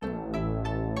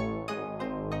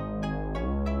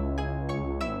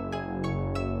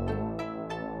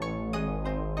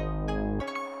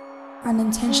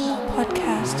Unintentional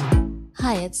Podcast.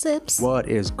 Hi, it's Sips. What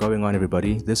is going on,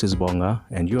 everybody? This is Bonga,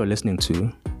 and you are listening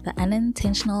to The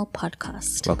Unintentional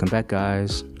Podcast. Welcome back,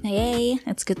 guys. Hey,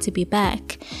 it's good to be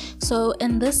back. So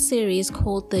in this series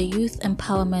called the Youth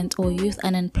Empowerment or Youth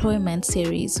Unemployment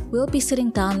series, we'll be sitting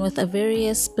down with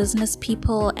various business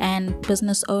people and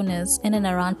business owners in and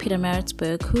around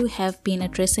Pietermaritzburg who have been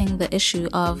addressing the issue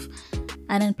of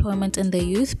unemployment in the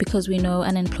youth, because we know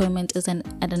unemployment is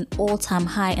at an all-time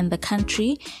high in the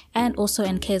country and also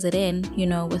in KZN,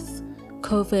 with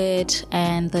COVID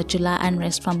and the July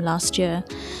unrest from last year.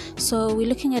 So we're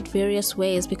looking at various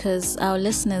ways, because our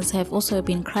listeners have also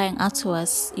been crying out to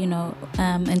us,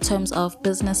 in terms of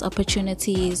business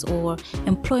opportunities or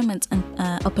employment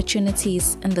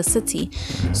opportunities in the city.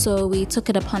 So we took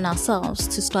it upon ourselves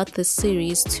to start this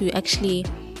series to actually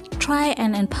try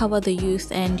and empower the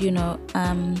youth and,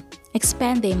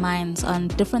 expand their minds on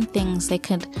different things they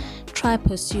could try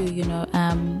pursue,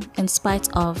 in spite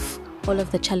of all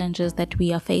of the challenges that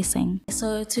we are facing.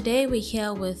 So today we're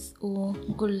here with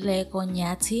Nkululeko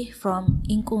Nyathi from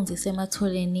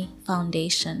Nkululeko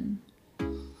Foundation.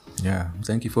 Yeah,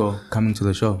 thank you for coming to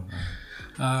the show.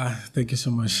 Thank you so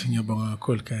much.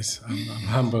 Cool, guys. I'm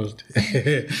humbled.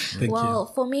 Thank you. Well,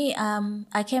 for me,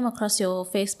 I came across your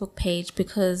Facebook page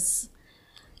because,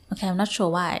 I'm not sure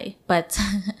why, but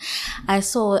I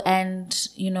saw, and,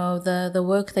 the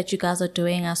work that you guys are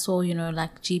doing, I saw,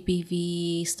 like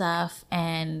GBV stuff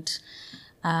and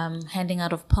handing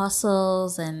out of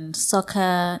parcels and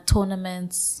soccer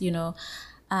tournaments,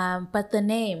 but the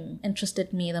name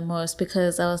interested me the most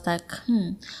because I was like,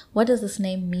 what does this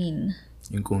name mean?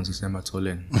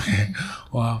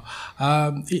 Wow.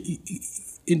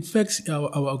 In fact, our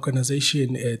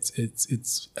organization,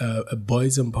 it's a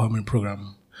boys empowerment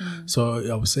program. So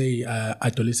I would say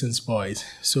adolescents boys.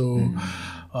 So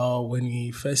when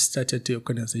we first started the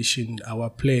organization, our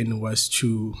plan was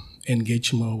to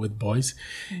engage more with boys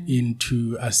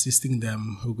into assisting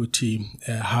them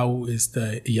how is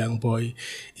the young boy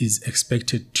is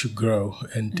expected to grow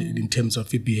and in terms of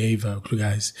the behavior,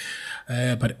 guys.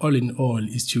 But all in all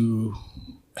is to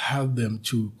help them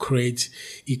to create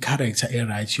a character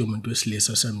human.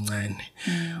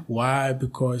 Why?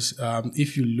 Because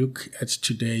if you look at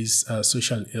today's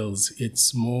social ills,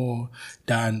 it's more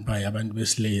done by abantu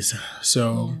besilisa.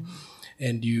 So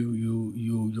and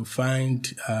you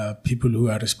find people who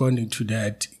are responding to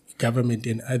that, government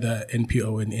and other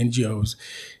NPO and NGOs,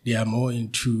 they are more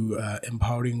into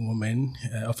empowering women.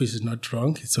 Office is not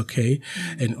wrong, it's okay.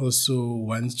 And also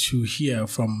want to hear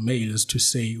from males to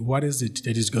say, what is it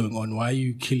that is going on? Why are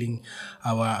you killing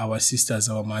our sisters,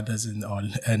 our mothers and all,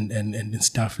 and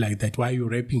stuff like that? Why are you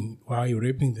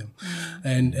raping them?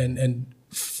 And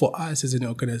for us as an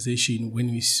organization, when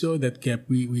we saw that gap,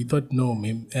 we thought, no,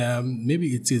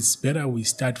 maybe it's better we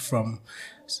start from,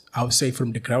 I would say,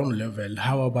 from the ground level.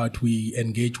 How about we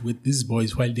engage with these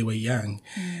boys while they were young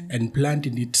and plant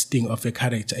in this thing of a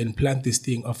character and plant this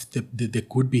thing of the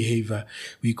good behavior.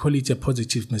 We call it a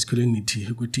positive masculinity.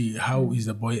 How is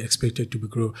the boy expected to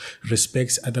grow,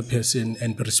 respects other person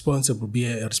and be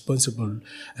a responsible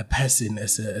person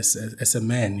as a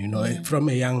man, from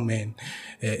a young man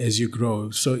as you grow.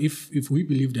 So if we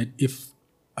believe that if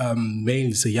young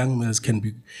males can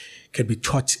be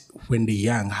taught when they're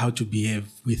young how to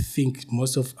behave, we think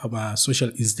most of our social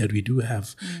ills that we do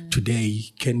have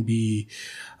today can be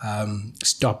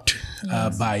stopped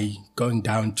by going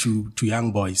down to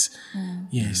young boys.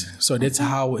 Yes, so that's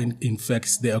how in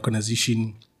fact the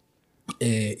organization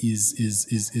is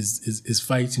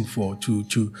fighting for to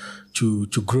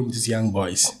groom these young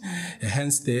boys.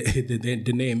 Hence the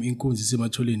name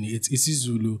Nkululeko Nyathi. It's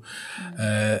isiZulu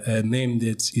name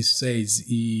that it says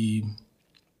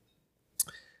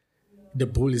the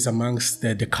bull is amongst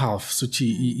the calf. So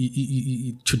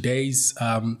today's,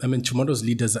 tomorrow's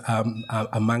leaders are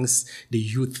amongst the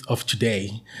youth of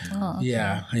today. Oh, okay.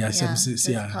 Yeah. That's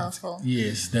powerful.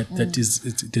 Yes,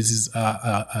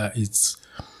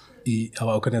 it's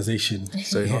our organization.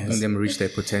 So helping them reach their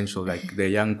potential, like they're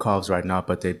young calves right now,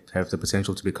 but they have the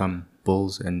potential to become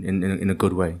bulls and in a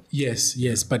good way. Yes,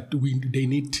 but they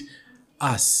need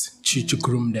us to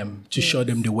groom them, to show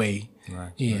them the way.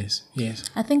 Right. Yes.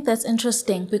 I think that's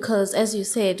interesting because, as you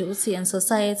said, in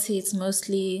society, it's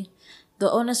mostly the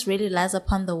onus really lies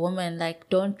upon the woman. Like,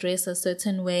 don't dress a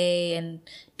certain way and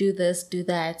do this, do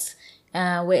that.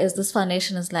 Whereas this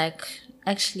foundation is like,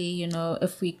 actually,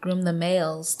 if we groom the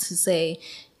males to say,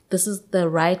 this is the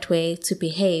right way to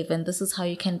behave and this is how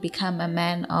you can become a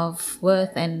man of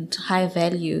worth and high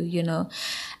value,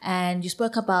 And you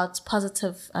spoke about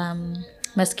positive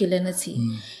masculinity.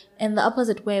 in the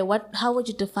opposite way, how would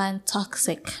you define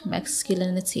toxic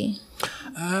masculinity?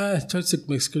 Toxic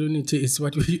masculinity is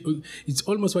it's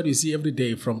almost what you see every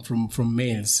day from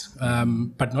males,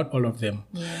 but not all of them.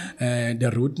 Yeah.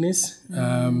 The rudeness,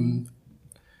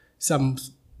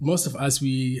 most of us,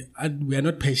 we are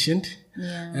not patient.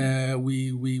 Yeah.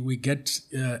 We get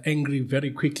angry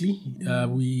very quickly.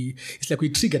 It's like we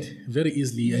triggered very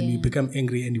easily, and we become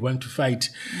angry and we want to fight,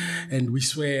 and we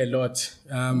swear a lot.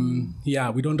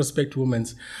 We don't respect women.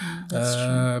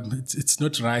 It's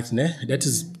not right, ne? That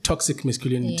is toxic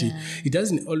masculinity. Yeah. It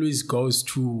doesn't always goes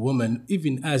to women.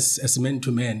 Even as men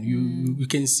to men, you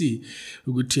can see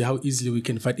how easily we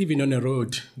can fight, even on a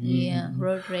road.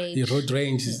 Road rage. The road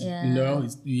rage,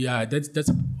 that's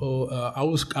I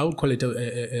would call it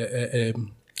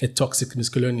a toxic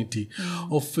masculinity,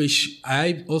 of which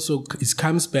it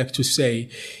comes back to say,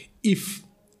 if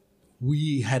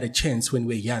we had a chance when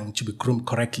we were young to be groomed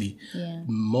correctly,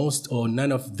 most or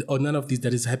none of this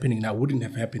that is happening now wouldn't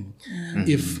have happened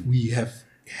if we have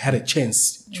had a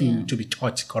chance to be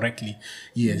taught correctly.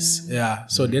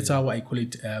 So that's how I call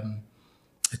it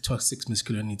a toxic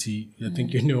masculinity. I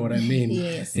think you know what I mean.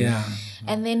 Yes. Yeah.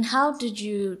 And then how did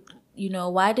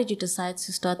why did you decide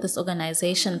to start this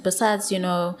organization, besides,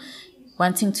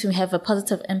 wanting to have a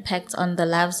positive impact on the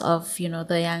lives of,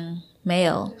 the young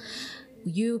male?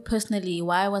 You personally,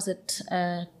 why was it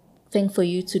a thing for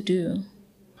you to do?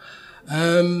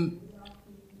 I'm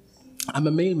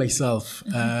a male myself,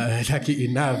 lucky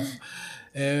enough.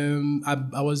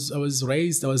 I was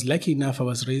lucky enough, I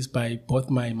was raised by both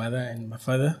my mother and my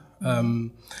father.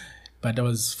 But I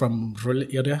was from rural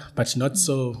area, but not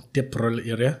so deep rural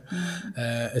area,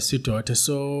 as your daughter.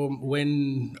 So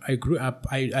when I grew up,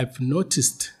 I've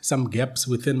noticed some gaps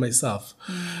within myself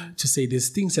to say there's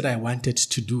things that I wanted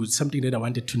to do, something that I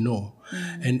wanted to know,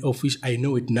 and of which I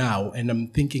know it now. And I'm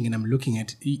thinking and I'm looking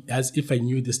at it as if I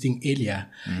knew this thing earlier,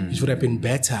 it would have been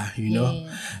better,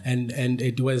 And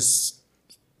it was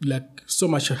like so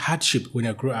much hardship when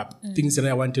I grew up. Things that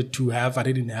I wanted to have, I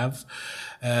didn't have.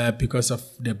 Because of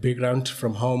the background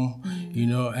from home,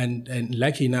 and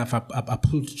lucky enough, I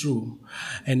pulled through,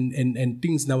 and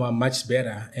things now are much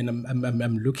better. And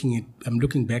I'm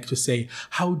looking back to say,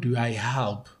 how do I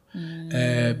help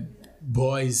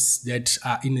boys that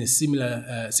are in a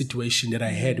similar situation that I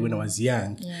had when I was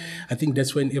young? I think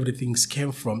that's when everything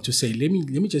came from, to say, let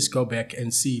me just go back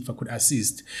and see if I could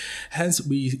assist. Hence,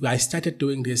 I started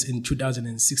doing this in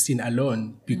 2016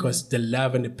 alone, because the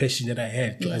love and the passion that I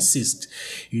had to assist,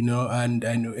 and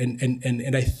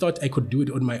I thought I could do it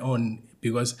on my own,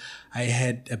 because I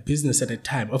had a business at the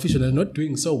time. Obviously, I was not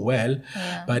doing so well,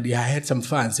 but I had some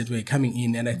funds that were coming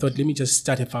in, and I thought, let me just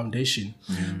start a foundation.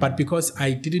 But because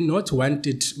I did not want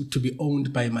it to be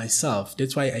owned by myself,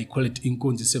 that's why I call it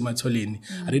Inkunzi Sematolini.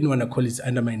 I didn't want to call it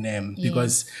under my name,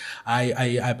 because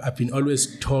I've been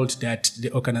always told that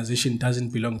the organization doesn't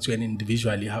belong to an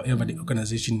individual. However, the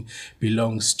organization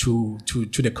belongs to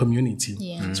the community.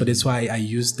 So that's why I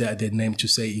used the name to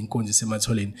say Inkunzi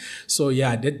Sematolini. So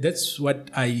that's what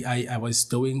I was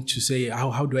doing, to say,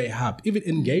 how do I help, even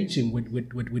engaging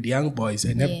with young boys,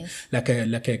 and have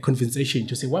like a conversation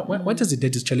to say what is it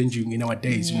that is challenging in our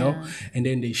days, and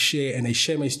then they share, and I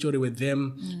share my story with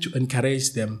them to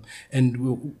encourage them.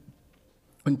 And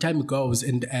when time goes,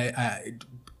 and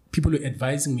people are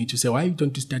advising me to say, why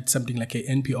don't you start something like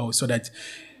an NPO, so that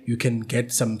you can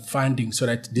get some funding, so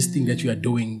that this thing that you are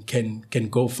doing can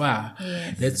go far.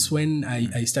 That's when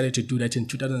I started to do that in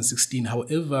 2016.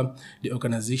 However, the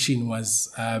organization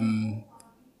was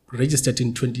registered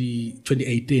in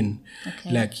 2018.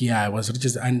 I was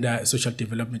registered under social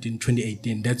development in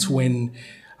 2018. That's when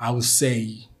I would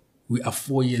say we are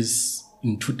 4 years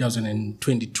in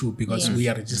 2022, because we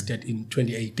are registered in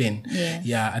 2018.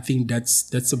 I think that's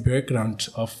the background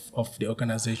of the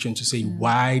organization, to say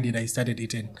why did I started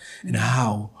it and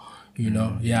how.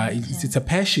 It's a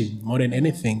passion more than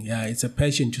anything. It's a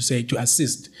passion to say, to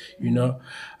assist,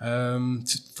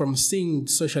 from seeing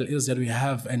social ills that we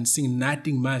have, and seeing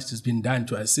nothing much has been done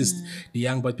to assist the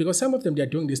young boys, because some of them, they're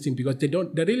doing this thing because they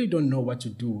really don't know what to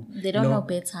do. They don't know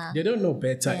better. They don't know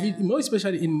better. More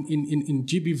especially in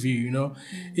GBV,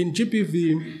 in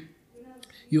GBV,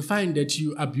 you find that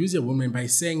you abuse a woman by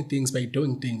saying things, by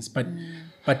doing things, but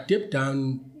deep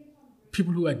down,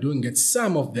 people who are doing it,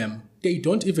 some of them, they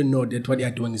don't even know that what they are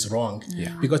doing is wrong,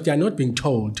 because they are not being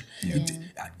told.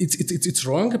 It's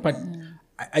wrong, but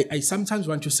I sometimes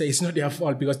want to say it's not their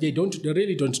fault because they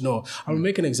really don't know. I'll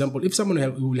make an example. If someone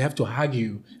will have to hug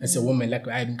you as a woman, like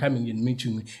I'm coming and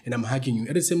meeting you and I'm hugging you.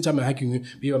 At the same time I'm hugging you,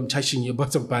 maybe I'm touching your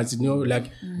bottom parts,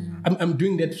 like I'm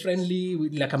doing that friendly,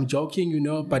 like I'm joking,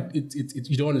 but it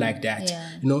you don't like that,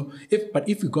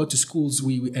 If we go to schools,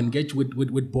 we engage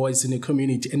with boys in the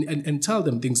community and tell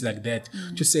them things like that,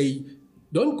 to say,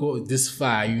 don't go this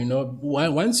far,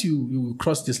 Once you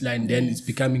cross this line, then it's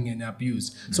becoming an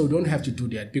abuse. So we don't have to do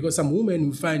that. Because some women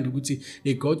we find,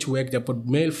 they go to work, they've got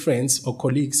male friends or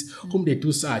colleagues whom they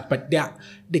do such, but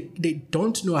they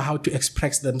don't know how to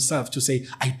express themselves to say,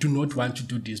 I do not want to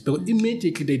do this. Because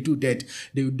immediately they do that,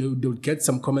 they'll get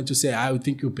some comment to say, I would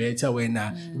think you're better when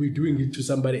we're doing it to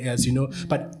somebody else,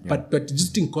 But this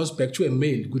thing goes back to a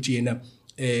male,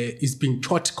 is being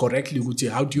taught correctly,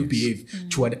 how do you behave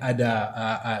toward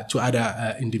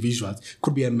other individuals.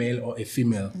 Could be a male or a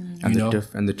female, and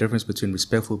the difference between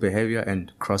respectful behavior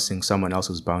and crossing someone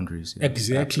else's boundaries.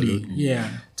 Exactly. Absolutely. Yeah.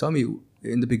 Tell me,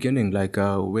 in the beginning,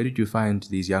 where did you find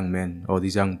these young men or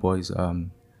these young boys?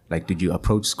 Did you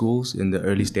approach schools in the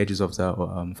early stages of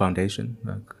the foundation?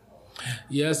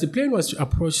 Yes, the plan was to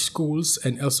approach schools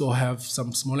and also have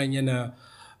some smaller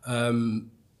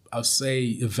I'll say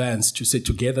events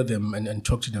to gather them and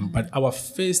talk to them. But our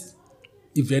first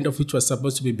event, of which was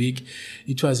supposed to be big,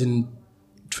 it was in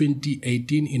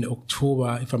 2018 in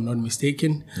October, if I'm not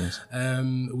mistaken. Yes.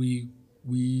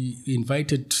 We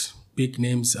invited big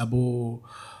names, the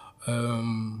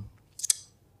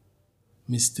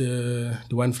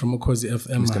one from Okozi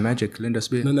FM. Mr. Magic, Linda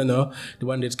Spear. No. The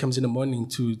one that comes in the morning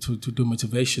to do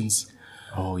motivations.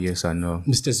 Oh, yes, I know.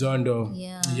 Mr. Zondo.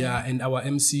 Yeah. And our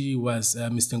MC was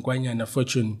Mr. Nkwanya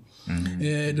Fortune.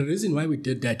 The reason why we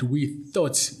did that, we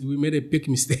thought we made a big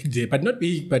mistake there, but not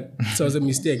big, but it was a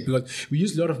mistake because we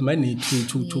used a lot of money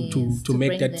to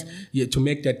make that. Them. Yeah, to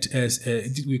make that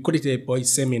we call it a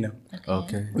boys seminar.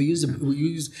 Okay. We use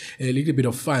a little bit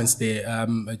of funds there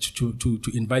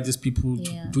to invite these people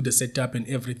to do the setup and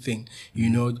everything,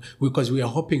 because we are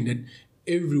hoping that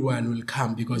everyone will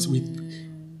come because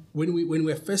when we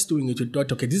were first doing it, we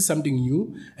thought, okay, this is something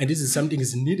new and this is something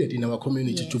is needed in our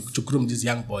community to groom these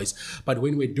young boys. But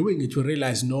when we're doing it, we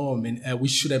realized, no, man, we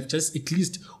should have just at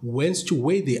least went to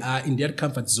where they are in their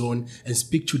comfort zone and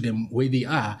speak to them where they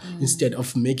are instead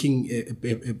of making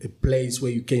a place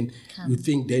where you think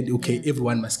that, okay,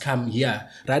 everyone must come here.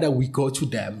 Rather, we go to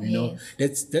them,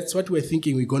 That's what we're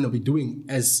thinking we're going to be doing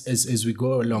as we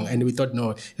go along. And we thought,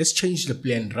 no, let's change the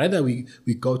plan. Rather, we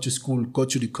go to school, go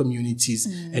to the communities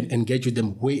and engage with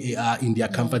them where they are in their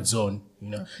comfort zone.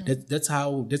 Okay. That's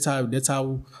how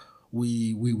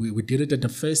we did it at the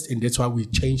first, and that's why we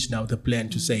changed now the plan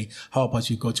to say, how about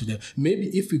we go to them? Maybe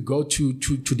if we go to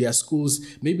their schools,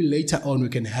 maybe later on we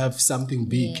can have something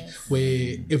big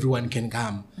where everyone can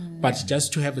come. But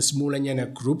just to have a smaller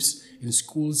groups in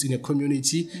schools, in a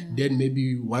community, then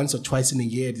maybe once or twice in a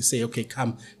year they say, okay,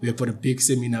 come, we have got a big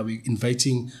seminar, we're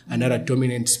inviting another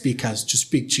dominant speakers to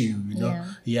speak to you,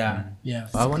 Yeah.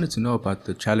 I wanted to know about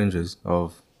the challenges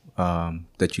of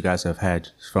that you guys have had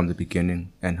from the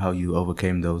beginning and how you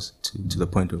overcame those to the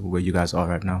point of where you guys are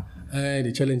right now.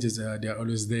 The challenges they're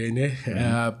always there.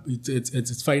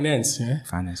 It's finance.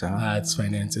 Finance. It's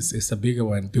finance. It's a bigger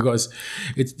one because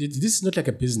this is not like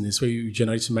a business where you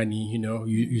generate money.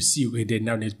 You see where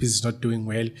now the business is not doing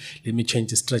well. Let me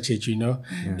change the strategy.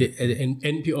 And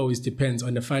NPO always depends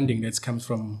on the funding that comes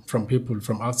from people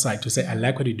from outside to say, I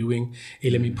like what you're doing. Hey,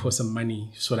 let me pour some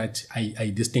money so that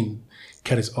this thing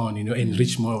carries on,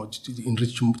 enrich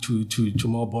to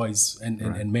more boys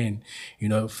and men.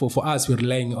 For us, we're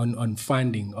relying on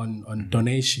funding, on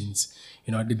donations.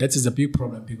 That is a big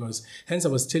problem because, hence I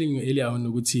was telling you earlier on,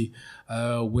 Uguti,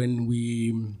 when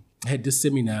we had this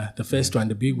seminar, the first one,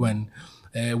 the big one,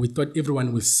 we thought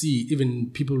everyone will see,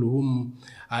 even people whom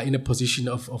are in a position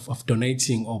of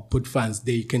donating or put funds,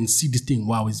 they can see this thing.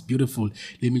 Wow, it's beautiful.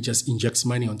 Let me just inject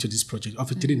money onto this project.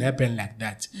 It didn't happen like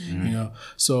that,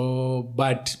 So,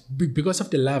 but because of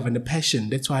the love and the passion,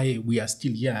 that's why we are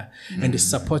still here. And the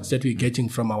support that we're getting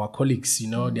from our colleagues,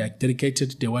 they are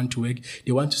dedicated. They want to work.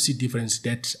 They want to see difference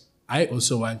that I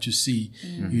also want to see,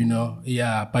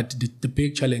 but the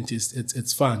big challenge is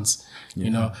it's funds,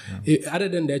 Other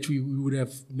than that, we would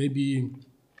have maybe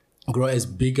grow as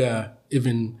bigger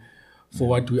even for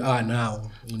what we are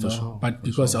now, Sure, but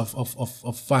because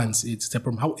of funds, it's the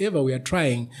problem. However, we are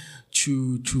trying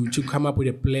to come up with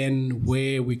a plan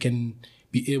where we can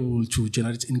be able to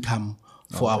generate income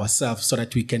for ourselves so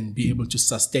that we can be able to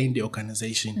sustain the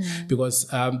organization. Because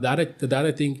the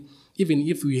other thing, even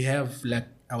if we have, like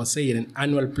I would say, an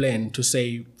annual plan to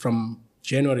say from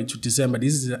January to December,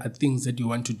 these are things that you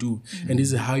want to do, and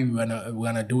this is how you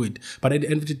wanna do it. But at the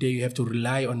end of the day, you have to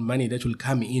rely on money that will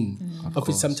come in. Of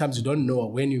which sometimes you don't know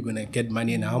when you're gonna get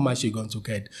money and how much you're going to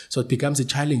get. So it becomes a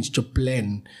challenge to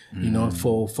plan,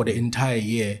 for the entire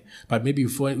year. But maybe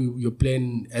before you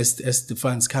plan as the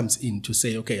funds comes in to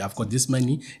say, okay, I've got this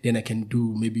money, then I can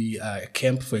do maybe a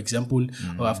camp, for example,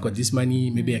 or I've got this money,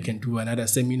 maybe I can do another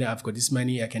seminar. I've got this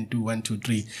money, I can do 1, 2,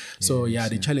 3. So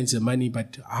the challenge is the money,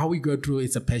 but how we go through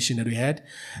it's a passion that we had,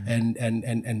 and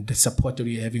the support that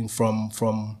we're having from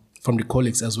the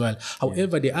colleagues as well.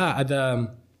 However, there are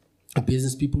other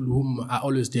business people whom are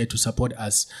always there to support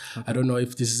us. I don't know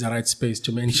if this is the right space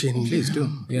to mention. Please do.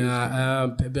 Yeah,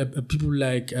 people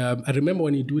like I remember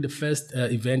when you do the first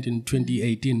event in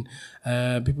 2018.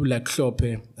 People like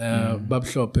Klope, Bob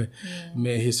Klope,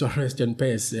 may his rest in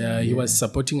peace. He was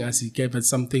supporting us. He gave us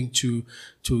something to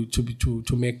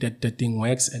make that thing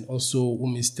works, and also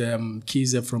Mr.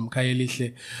 Kiza from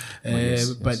Kayeliche.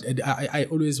 But I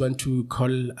always want to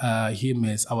call him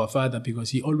as our father, because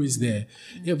he always there.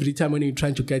 Every time when we're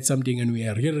trying to get something and we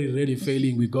are really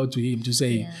failing, we go to him to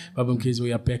say, Baba Mkhize,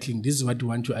 we are battling. This is what we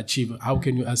want to achieve. How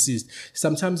can you assist?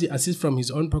 Sometimes he assists from his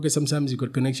own pocket. Sometimes he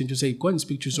got connection to say, go and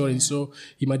speak to so and so.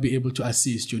 He might be able to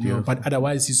assist, But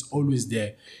otherwise, he's always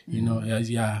there,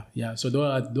 Yeah. So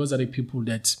those are the people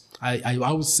that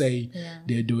I would say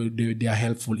they are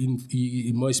helpful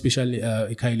in more especially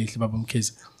Kayeliche Baba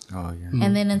Mkhize. Oh yeah.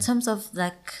 And then in terms of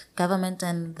like government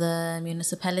and the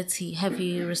municipality, have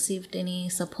you received any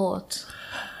support?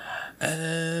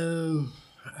 I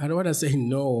don't want to say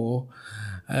no,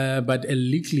 but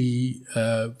legally,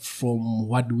 from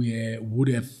what we would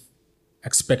have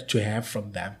expect to have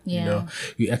from them,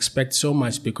 you expect so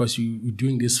much, because you're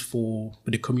doing this for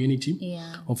the community,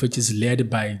 of which is led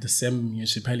by the same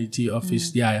municipality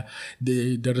office.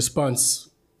 The response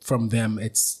from them,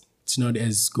 it's not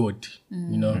as good,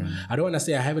 I don't want to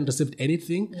say I haven't received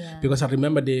anything, because I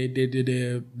remember the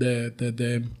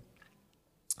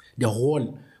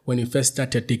whole, when we first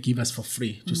started, they give us for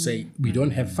free to say we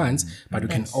don't have funds, but we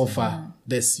can offer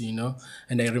this,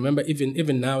 And I remember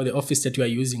even now the office that we are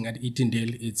using at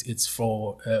Itindale, it's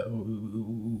for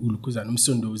Ulukuza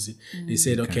Msunduzi. They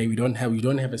said, okay, we don't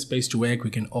have a space to work.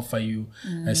 We can offer you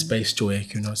a space to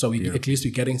work, So at least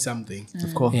we're getting something.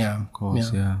 Of course, yeah.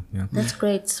 That's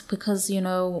great, because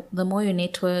the more you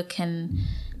network and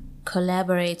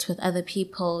collaborate with other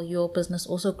people, your business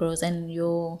also grows and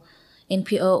your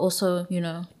NPO also,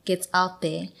 gets out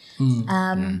there.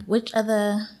 Which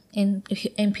other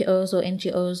NPOs or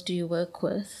NGOs do you work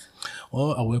with?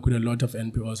 Oh, I work with a lot of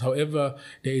NPOs. However,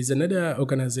 there is another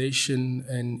organization,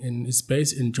 and it's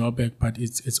based in Joburg, but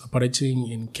it's operating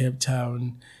in Cape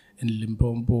Town, in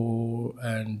Limpopo,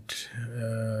 and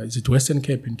is it Western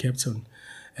Cape in Cape Town,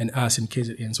 and us in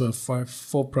KZN. So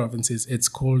four provinces. It's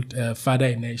called Father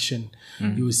in Nation.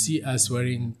 You will see us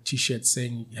wearing T-shirts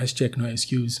saying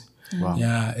 #NoExcuse. Wow.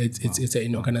 Yeah, it's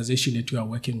an organization that we are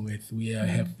working with. We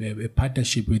have a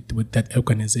partnership with that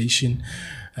organization.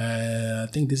 I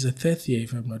think this is the third year,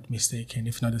 if I'm not mistaken,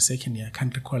 if not the second year. I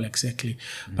can't recall exactly.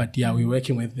 But we're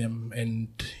working with them. And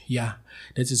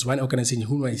that is one organization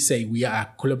whom I say we are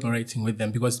collaborating with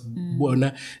them, because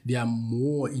they are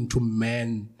more into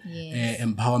men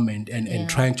empowerment and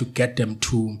trying to get them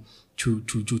to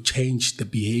change the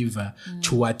behavior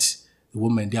towards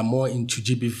women. They are more into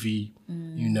GBV,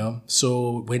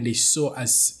 So when they saw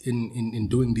us in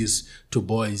doing this to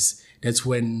boys, that's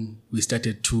when we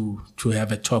started to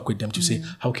have a talk with them to say,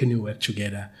 how can you work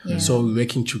together? So we're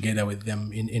working together with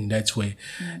them in that way.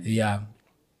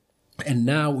 And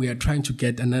now we are trying to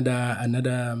get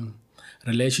another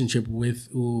relationship with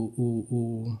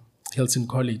Hilton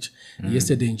College.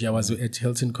 Yesterday, I was at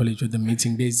Hilton College with the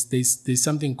meeting. There's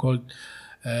something called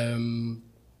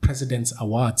President's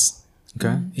Awards.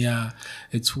 Okay.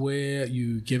 It's where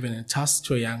you given a task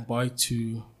to a young boy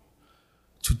to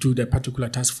do the particular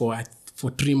task for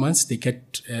 3 months. They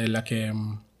get like a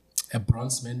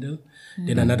bronze medal.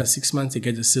 Then another 6 months they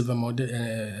get a silver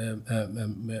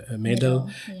medal.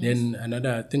 Then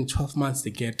another, I think 12 months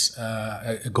they get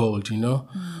a gold.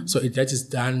 So that is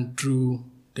done through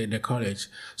the college.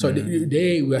 So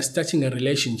they were starting a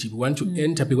relationship. We want to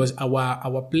enter, because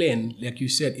our plan, like you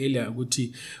said earlier,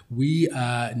 Guti, we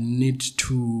need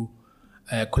to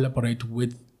collaborate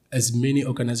with as many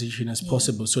organizations as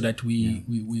possible, so that we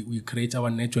create our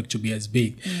network to be as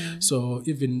big. So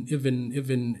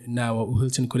even now,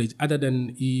 Hilton College, other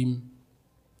than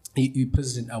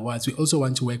President Awards, we also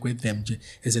want to work with them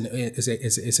as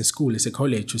a school, as a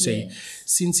college, to say,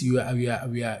 since you are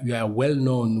well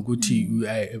known, Guti, you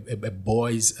are a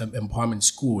boys empowerment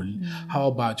school. How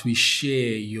about we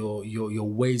share your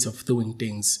ways of doing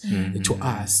things to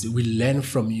us? We learn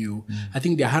from you. I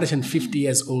think they're 150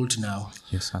 years old now.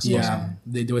 Yes, that's awesome.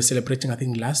 They were celebrating, I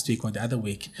think, last week or the other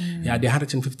week. Yeah, they're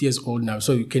 150 years old now.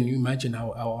 So can you imagine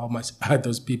how much are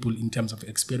those people in terms of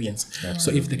experience?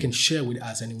 So if they can share with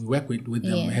us, and we work with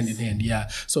them hand in hand.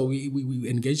 So we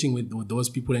engaging with those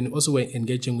people, and also we're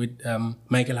engaging with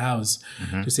Michael House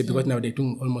to say, because now they're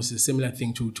doing almost a similar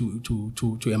thing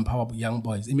to empower young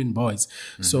boys, even boys.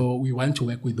 So we want to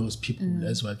work with those people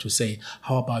as well to say,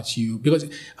 how about you? Because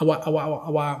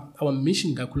our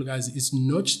mission, Kakulukazi, is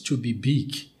not to be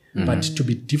big, but to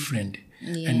be different.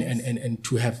 And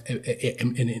to have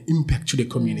an impact to the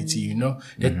community, you know.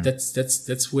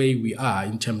 That's where we are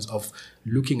in terms of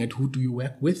looking at who do you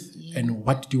work with and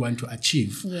what do you want to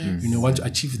achieve. You know, want to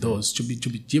achieve those to be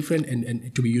different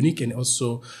and to be unique, and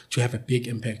also to have a big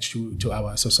impact to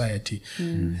our society.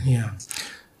 Yeah.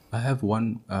 I have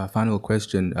one final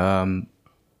question.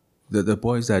 The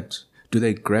boys that do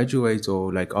they graduate,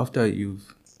 or like after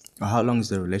how long is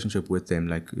the relationship with them?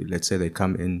 Like, let's say they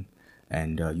come in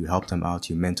and you help them out,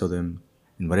 you mentor them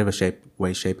in whatever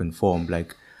way, shape, and form.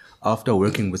 Like, after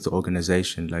working with the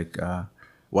organization, like,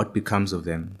 what becomes of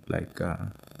them? Like,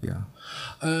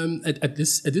 At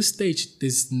this stage,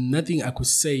 there's nothing I could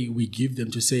say we give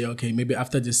them to say, okay, maybe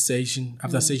after this session,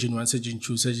 after session 1, session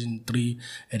 2, session 3,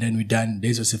 and then we're done,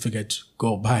 there's a certificate,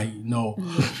 go bye. No,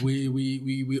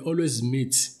 we always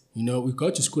meet. You know, we go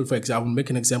to school, for example, make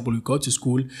an example, we go to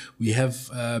school, we have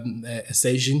a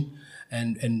session,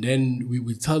 and then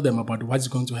we tell them about what's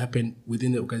going to happen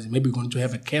within the organization. Maybe we're going to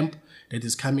have a camp that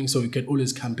is coming, so we can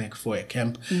always come back for a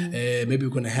camp. Maybe we're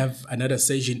going to have another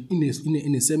session in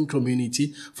the same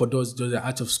community for those that are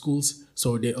out of schools,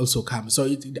 so they also come.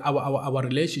 So our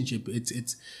relationship,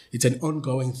 it's an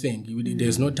ongoing thing.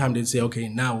 There's no time to say, okay,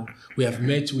 now we have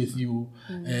met with you,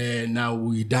 now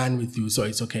we're done with you, so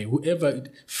it's okay. Whoever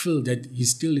feels that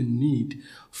he's still in need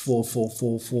for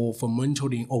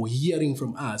mentoring or hearing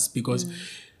from us, because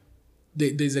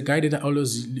there's a guy that I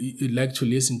always like to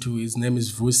listen to. His name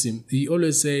is Vusim. He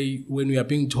always say, when we are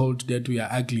being told that we are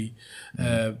ugly,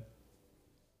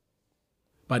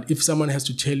 but if someone has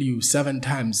to tell you 7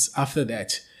 times after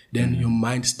that, then your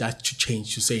mind starts to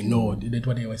change, to say, no, that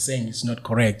what they were saying is not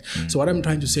correct. So what I'm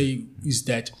trying to say is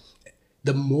that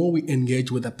the more we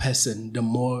engage with a person, the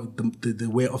more the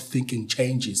way of thinking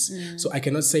changes. So I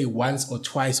cannot say once or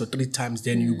twice or 3 times,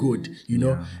 then you're good. You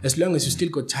know, as long as you still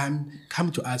got time,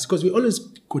 come to us, because we always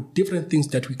got different things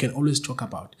that we can always talk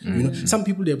about. You know, some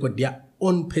people, they've got their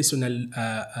own personal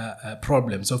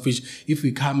problems, of which if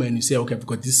we come and we say, okay, I've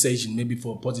got this session, maybe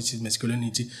for positive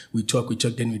masculinity, we talk,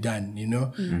 then we're done, you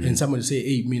know. And someone will say,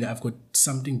 hey, Mina, I've got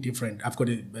something different. I've got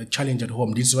a challenge at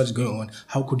home. This is what's going on.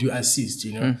 How could you assist,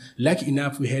 you know? Lucky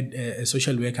enough, we had a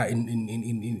social worker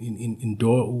in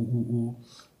Door who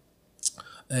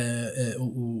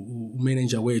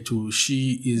manage a way to,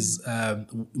 she is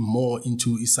more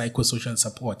into psychosocial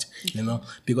support, you know,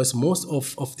 because most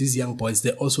of these young boys,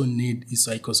 they also need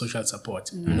psychosocial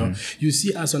support. You know, you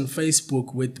see us on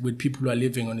Facebook with people who are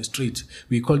living on the street.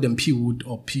 We call them P-Wood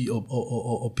or P-Weed,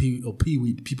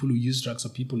 people who use drugs or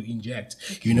people who inject.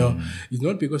 You know, it's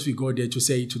not because we go there to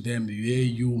say to them, hey,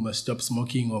 you must stop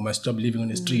smoking or must stop living on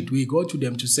the street. We go to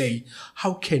them to say,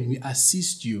 how can we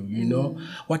assist you? You know,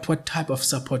 what type of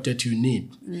support that you need,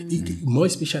 more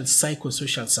special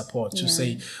psychosocial support, to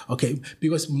say, okay,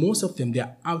 because most of them, they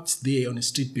are out there on the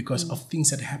street because of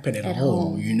things that happen at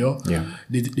home, you know,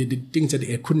 the things that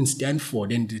they couldn't stand for,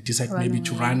 then they decide maybe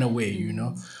to run away, you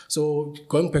know. So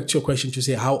going back to your question, to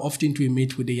say, how often do we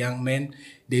meet with the young men?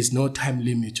 There's no time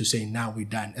limit to say, now we're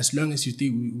done. As long as you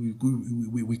think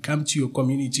we come to your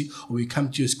community or we come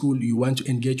to your school, you want to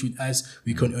engage with us,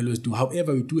 we can always do.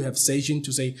 However, we do have session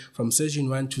to say from session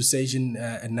 1 to session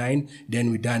 9,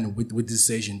 then we're done with this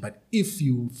session. But if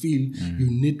you feel you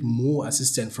need more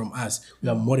assistance from us, we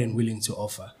are more than willing to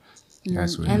offer.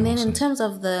 That's really and then awesome. in terms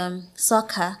of the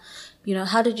soccer, you know,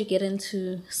 how did you get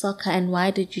into soccer and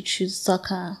why did you choose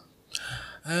soccer?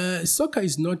 Soccer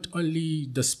is not only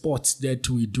the sports that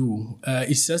we do.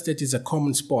 It's just that it's a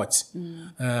common sport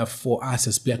for us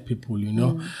as black people, you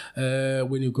know.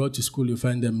 When you go to school, you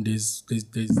find them, there's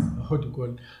how do you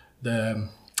call the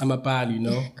Amapal, you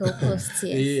know. Goalposts,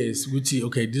 yes. Which,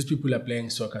 okay, these people are playing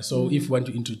soccer. So if you want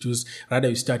to introduce, rather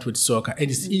you start with soccer.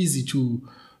 And it's easy to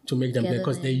make them play,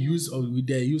 because they're used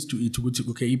to it.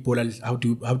 Okay, how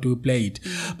do we play it?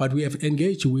 But we have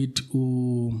engaged with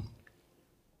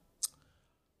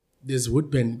there's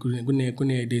Woodburn.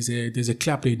 There's a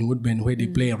club in Woodburn where they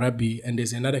play rugby, and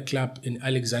there's another club in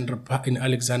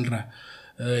Alexandra.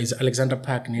 It's Alexander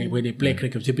Park where they play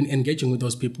cricket. We've been engaging with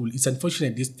those people. It's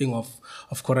unfortunate this thing of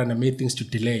Corona made things to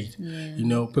delay,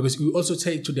 because we also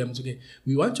say to them, okay,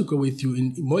 we want to go with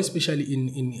you, more especially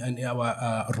in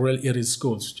our rural area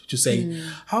schools, to say,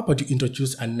 how about you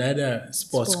introduce another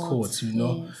sports course,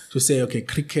 to say, okay,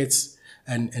 cricket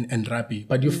and rugby.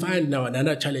 But you find now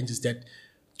another challenge is that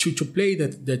to play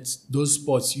those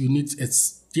sports, you need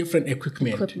different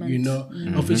equipment.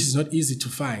 Of which is not easy to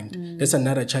find. That's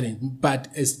another challenge. But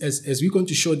as we're going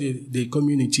to show the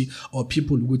community or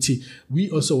people, we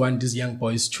also want these young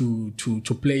boys to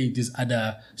play this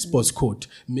other sports code.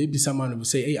 Maybe someone will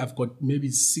say, hey, I've got maybe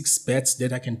 6 bats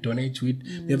that I can donate with.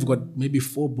 They've got maybe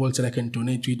 4 balls that I can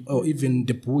donate with, or even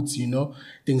the boots,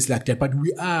 things like that. But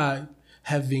we are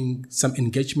having some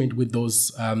engagement with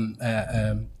those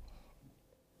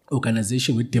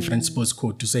organization with different sports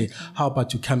code to say, how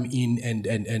about you come in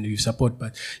and you support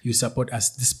us. The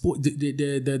sport,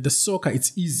 the soccer,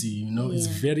 it's easy, it's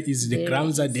very easy. The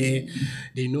grounds are there,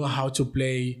 they know how to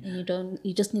play. And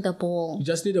you just need a ball. You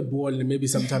just need a ball, and maybe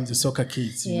sometimes the soccer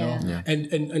kids, and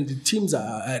the teams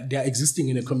they are existing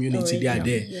in the community. They are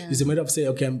there. It's a matter of saying,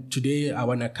 okay, today I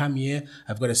want to come here.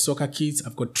 I've got a soccer kids.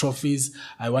 I've got trophies.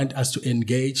 I want us to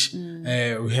engage.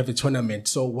 We have a tournament.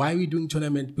 So why are we doing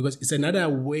tournament? Because it's another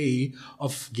way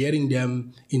of getting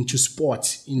them into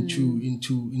sports,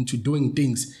 into doing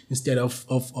things instead of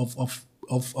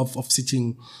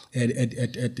sitting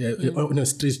on the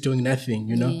streets doing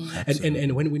nothing,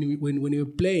 and when we're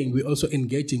playing, we're also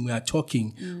engaging, we are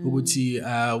talking. We would see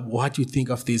what you think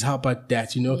of this, how about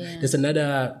that, there's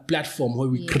another platform where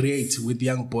we create with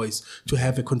young boys to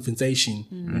have a conversation,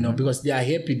 because they are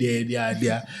happy, they are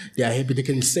happy, they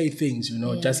can say things,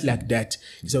 just like that.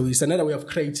 So it's another way of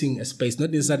creating a space,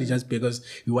 not necessarily just because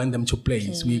we want them to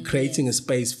play. So we're creating a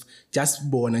space just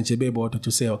born and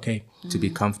to say, okay, to be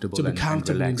comfortable and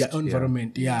in their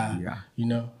environment.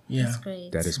 That's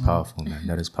great. That is powerful, man.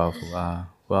 That is powerful.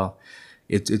 Well,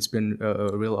 it's been a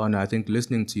real honor. I think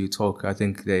listening to you talk, I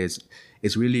think there's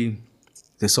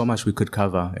so much we could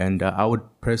cover, and I would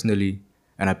personally,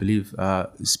 and I believe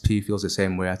P feels the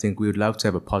same way. I think we would love to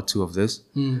have a part 2 of this,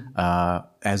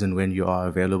 as and when you are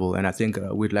available. And I think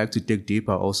we'd like to dig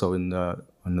deeper also on the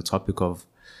topic of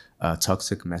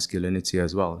toxic masculinity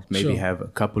as well. Maybe have a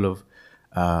couple of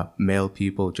male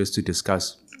people just to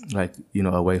discuss, like,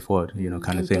 a way forward,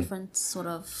 kind of thing. Different sort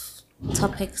of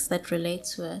topics that relate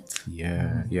to it.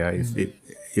 Yeah.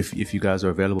 If you guys are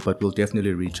available, but we'll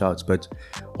definitely reach out. But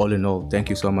all in all, thank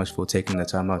you so much for taking the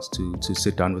time out to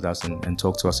sit down with us and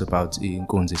talk to us about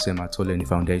Nkululeko Nyathi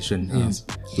Foundation.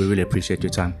 We really appreciate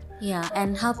your time. Yeah,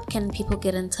 and how can people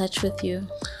get in touch with you?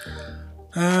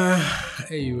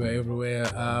 Everywhere,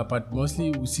 but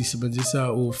mostly we see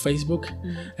Facebook,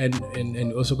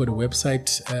 and also got a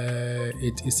website.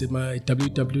 It is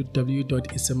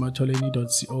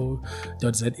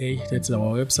www.isamatoleni.co.za. That's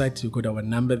our website. You got our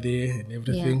number there and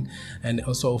everything, and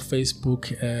also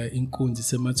Facebook,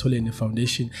 Nkululeko Nyathi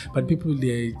Foundation. But people,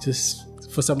 they just,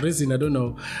 for some reason, I don't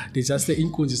know, they just say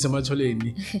Nkululeko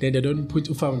Nyathi, then they don't put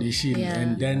a foundation,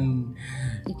 and then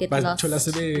you get lost.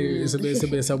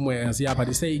 Somewhere, but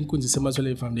they say Nkululeko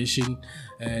Nyathi Foundation,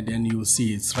 and then you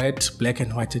see it's red, black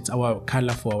and white. It's our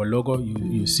color for our logo.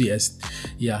 You see us,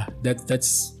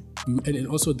 that's. And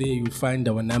also there you find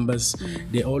our numbers.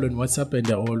 They're all on WhatsApp, and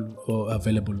they're all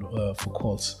available for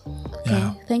calls.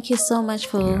 Okay. Thank you so much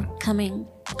for coming.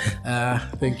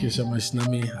 Thank you so much,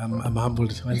 Nami. I'm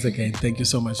humbled once again. Thank you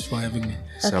so much for having me.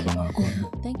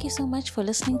 Thank you so much for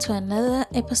listening to another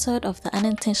episode of the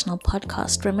Unintentional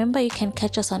Podcast. Remember, you can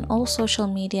catch us on all social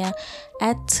media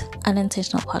at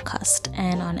Unintentional Podcast,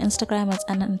 and on Instagram it's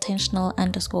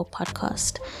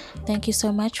unintentional_podcast. Thank you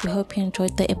so much. We hope you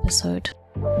enjoyed the episode.